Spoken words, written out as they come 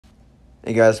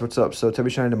Hey guys, what's up? So today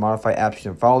we're trying to modify apps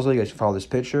using Filza. You guys can follow this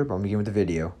picture, but I'm beginning with the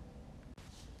video.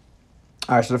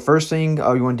 Alright, so the first thing you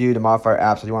want to do to modify our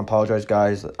apps, I do want to apologize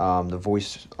guys. The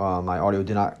voice, my audio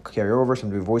did not carry over, so I'm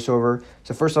doing voiceover.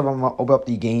 So first off, I'm going to open up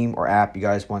the game or app you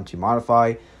guys want to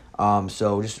modify.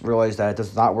 So just realize that it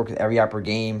does not work with every app or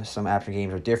game. Some apps or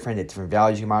games are different. It's different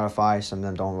values you can modify. Some of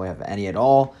them don't really have any at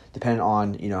all, depending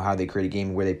on how they create a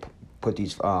game, where they put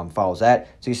these files at.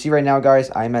 So you see right now, guys,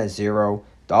 I'm at $0.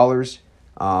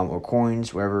 Or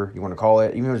coins, whatever you want to call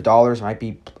it. Even though it's dollars, it might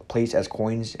be placed as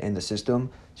coins in the system.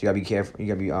 So you gotta be careful. You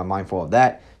gotta be mindful of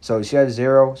that. So you see that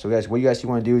 0. So guys, what you guys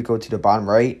want to do is go to the bottom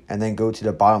right and then go to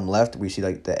the bottom left where you see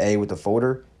like the A with the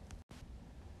folder.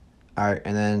 All right,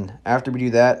 and then after we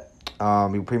do that,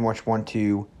 we pretty much want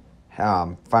to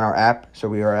find our app. So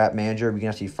we are app manager. We can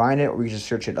actually find it, or we can just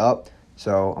search it up.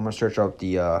 So I'm gonna search up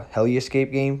the Heli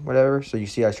Escape game, whatever. So you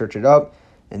see I search it up,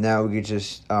 and now we can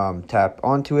just tap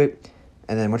onto it.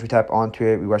 And then once we tap onto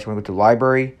it, we actually want to go to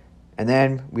library. And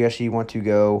then we actually want to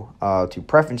go to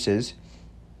preferences.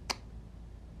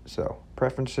 So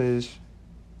preferences.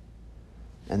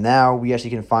 And now we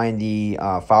actually can find the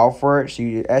file for it. So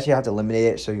you actually have to eliminate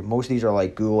it. So most of these are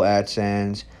like Google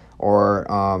AdSense, or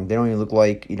they don't even look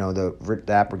like, the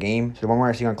app or game. So the one we're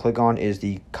actually going to click on is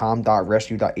the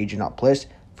com.rescue.agent.plis.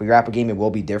 For your app or game, it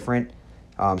will be different.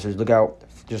 So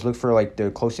just look for like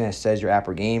the closest that says your app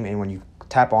or game. And when you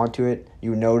tap onto it,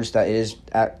 you would notice that is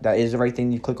the right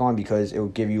thing you click on, because it will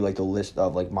give you like the list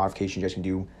of like modifications you guys can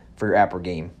do for your app or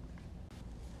game.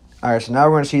 Alright, so now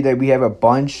we're going to see that we have a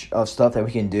bunch of stuff that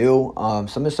we can do. Some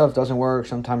of the stuff doesn't work,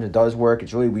 sometimes it does work.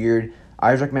 It's really weird. I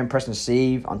always recommend pressing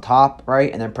save on top right,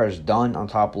 and then press done on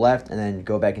top left, and then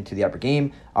go back into the app or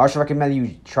game. I also recommend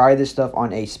you try this stuff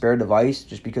on a spare device,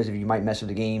 just because if you might mess with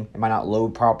the game, it might not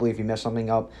load properly if you mess something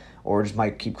up, or just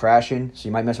might keep crashing, so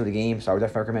you might mess with the game. So I would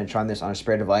definitely recommend trying this on a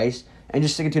spare device, and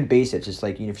just sticking to the basics. Just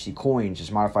like, if you see coins,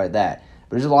 just modify that.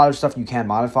 But there's a lot of stuff you can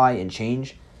modify and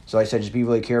change. So like I said, just be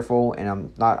really careful, and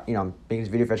I'm not, I'm making this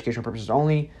video for educational purposes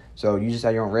only, so use this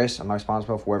at your own risk. I'm not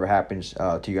responsible for whatever happens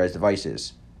to you guys'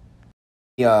 devices.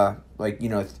 Find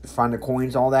the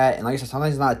coins, all that, and like I said,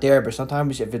 sometimes it's not there, but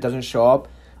sometimes if it doesn't show up,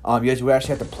 you guys would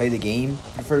actually have to play the game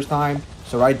for the first time.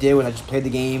 So what I did was I just played the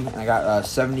game, and I got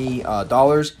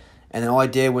 $70, and then all I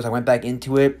did was I went back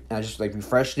into it, and I just like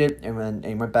refreshed it, and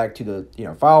then went back to the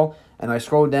file, and I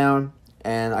scrolled down,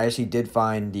 and I actually did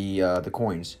find the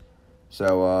coins.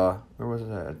 So where was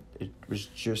that? It was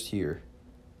just here.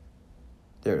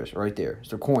 There it is, right there.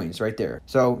 So coins, right there.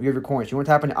 So you have your coins. You want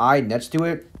to tap an I next to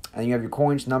it, and you have your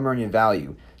coins, number, and your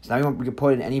value. So now we can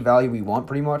put in any value we want,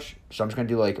 pretty much. So I'm just going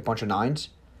to do like a bunch of 9s.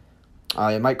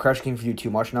 It might crash game if you do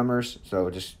too much numbers, so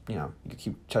just, you can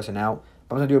keep testing out.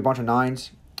 But I'm going to do a bunch of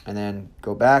 9s, and then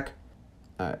go back.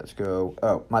 All right, let's go.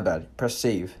 Oh, my bad. Press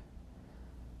save.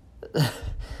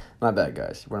 My bad,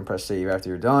 guys. You want to press save after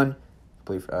you're done. I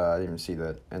believe I didn't even see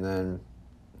that. And then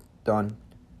done.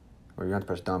 Or you have to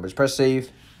press done, but just press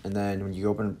save, and then when you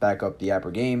open back up the app or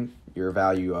game, your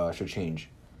value should change.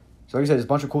 So like I said, there's a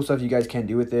bunch of cool stuff you guys can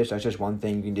do with this. That's just one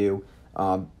thing you can do.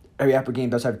 Every app or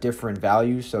game does have different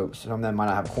values, so some of them might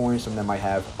not have coins, some of them might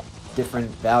have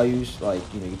different values, like,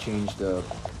 you change the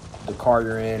car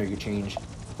you're in, or you change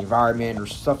the environment, or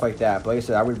stuff like that. But like I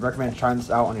said, I would recommend trying this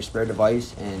out on your spare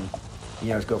device, and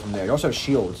let's go from there. You also have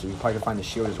shields, so you probably can find the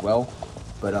shield as well.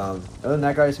 But other than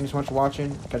that, guys, thanks so much for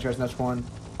watching. Catch you guys next one.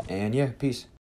 And yeah, peace.